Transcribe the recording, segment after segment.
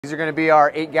These are going to be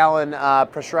our 8-gallon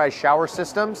pressurized shower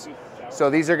systems. So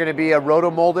these are going to be a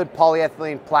roto-molded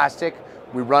polyethylene plastic.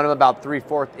 We run them about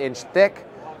 3/4 inch thick.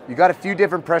 You got a few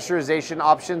different pressurization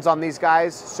options on these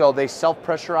guys. So they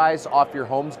self-pressurize off your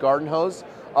home's garden hose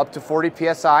up to 40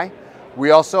 PSI.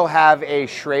 We also have a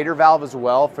Schrader valve as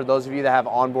well for those of you that have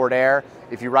onboard air.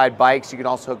 If you ride bikes, you can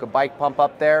also hook a bike pump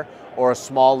up there or a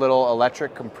small little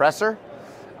electric compressor.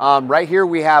 Right here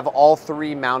we have all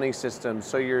 3 mounting systems.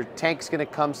 So your tank's gonna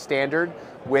come standard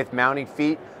with mounting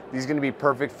feet. These are gonna be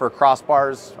perfect for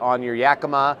crossbars on your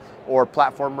Yakima or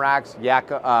platform racks,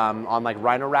 on like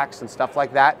Rhino racks and stuff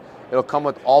like that. It'll come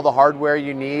with all the hardware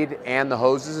you need and the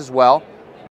hoses as well.